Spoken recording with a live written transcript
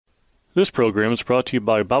This program is brought to you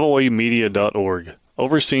by BibleWayMedia.org,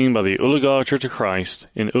 overseen by the Oologah Church of Christ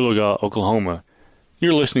in Oologah, Oklahoma.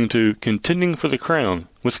 You're listening to Contending for the Crown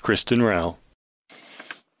with Kristen Rao.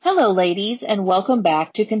 Hello, ladies, and welcome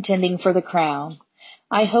back to Contending for the Crown.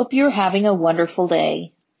 I hope you're having a wonderful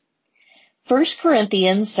day. 1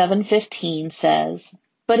 Corinthians 7:15 says,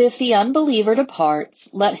 "But if the unbeliever departs,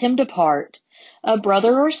 let him depart. A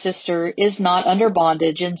brother or sister is not under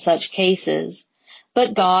bondage in such cases,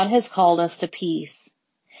 but God has called us to peace."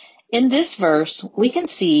 In this verse, we can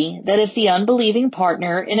see that if the unbelieving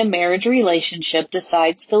partner in a marriage relationship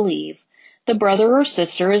decides to leave, the brother or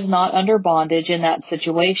sister is not under bondage in that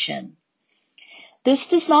situation. This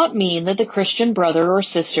does not mean that the Christian brother or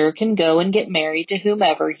sister can go and get married to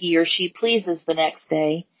whomever he or she pleases the next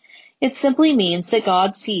day. It simply means that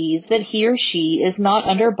God sees that he or she is not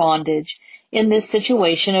under bondage in this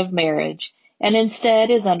situation of marriage, and instead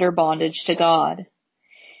is under bondage to God.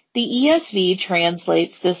 The ESV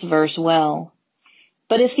translates this verse well.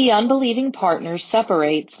 "But if the unbelieving partner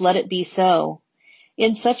separates, let it be so.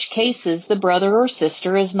 In such cases, the brother or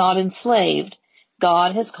sister is not enslaved.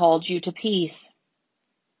 God has called you to peace."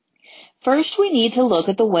 First, we need to look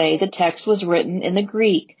at the way the text was written in the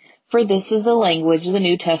Greek, for this is the language the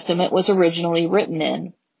New Testament was originally written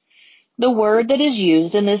in. The word that is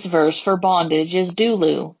used in this verse for bondage is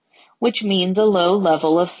doulou, which means a low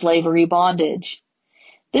level of slavery bondage.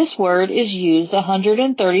 This word is used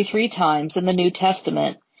 133 times in the New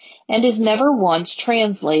Testament and is never once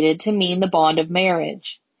translated to mean the bond of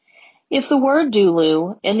marriage. If the word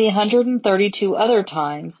doulou in the 132 other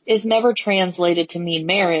times is never translated to mean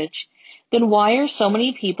marriage, then why are so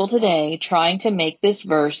many people today trying to make this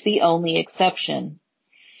verse the only exception?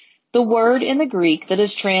 The word in the Greek that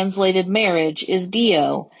is translated marriage is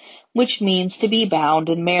dio, which means to be bound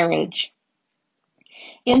in marriage.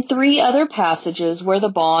 In 3 other passages where the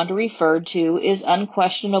bond referred to is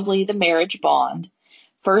unquestionably the marriage bond,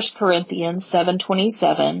 1 Corinthians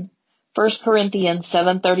 7:27, 1 Corinthians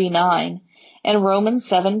 7:39, and Romans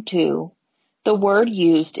 7:2, the word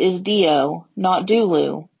used is dio, not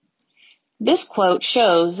doulou. This quote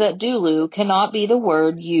shows that doulou cannot be the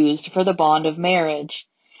word used for the bond of marriage.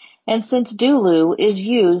 And since doulou is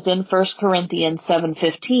used in 1 Corinthians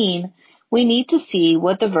 7:15, we need to see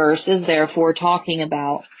what the verse is therefore talking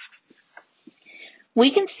about. We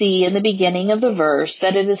can see in the beginning of the verse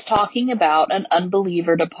that it is talking about an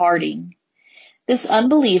unbeliever departing. This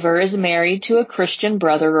unbeliever is married to a Christian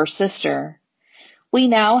brother or sister. We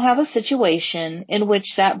now have a situation in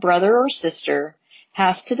which that brother or sister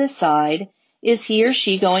has to decide, is he or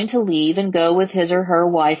she going to leave and go with his or her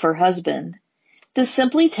wife or husband? This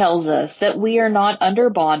simply tells us that we are not under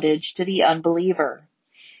bondage to the unbeliever.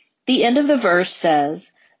 The end of the verse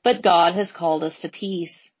says, "But God has called us to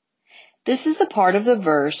peace." This is the part of the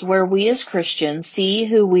verse where we as Christians see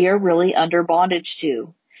who we are really under bondage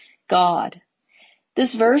to, God.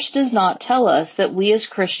 This verse does not tell us that we as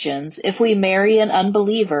Christians, if we marry an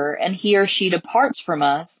unbeliever and he or she departs from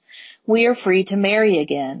us, we are free to marry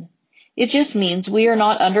again. It just means we are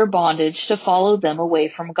not under bondage to follow them away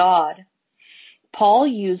from God. Paul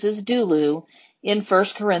uses doulou in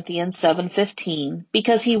 1 Corinthians 7:15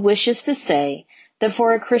 because he wishes to say that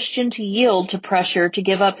for a Christian to yield to pressure to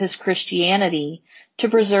give up his Christianity to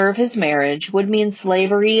preserve his marriage would mean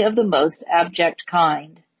slavery of the most abject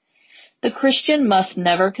kind. The Christian must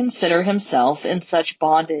never consider himself in such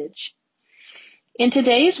bondage. In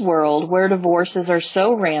today's world where divorces are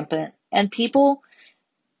so rampant and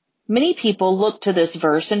many people look to this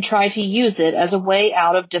verse and try to use it as a way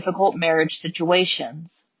out of difficult marriage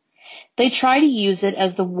situations. They try to use it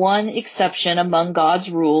as the one exception among God's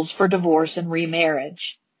rules for divorce and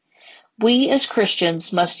remarriage. We as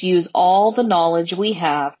Christians must use all the knowledge we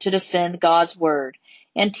have to defend God's word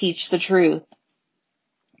and teach the truth.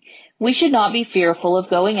 We should not be fearful of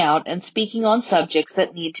going out and speaking on subjects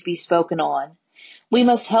that need to be spoken on. We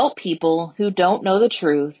must help people who don't know the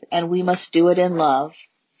truth, and we must do it in love.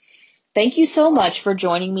 Thank you so much for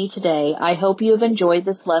joining me today. I hope you have enjoyed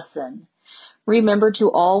this lesson. Remember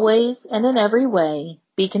to always and in every way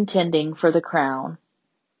be contending for the crown.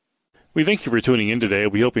 We thank you for tuning in today.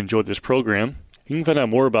 We hope you enjoyed this program. You can find out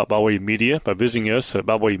more about BibleWay Media by visiting us at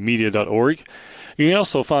BibleWayMedia.org. You can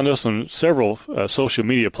also find us on several social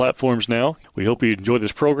media platforms now. We hope you enjoyed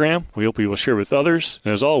this program. We hope you will share with others.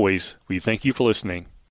 And as always, we thank you for listening.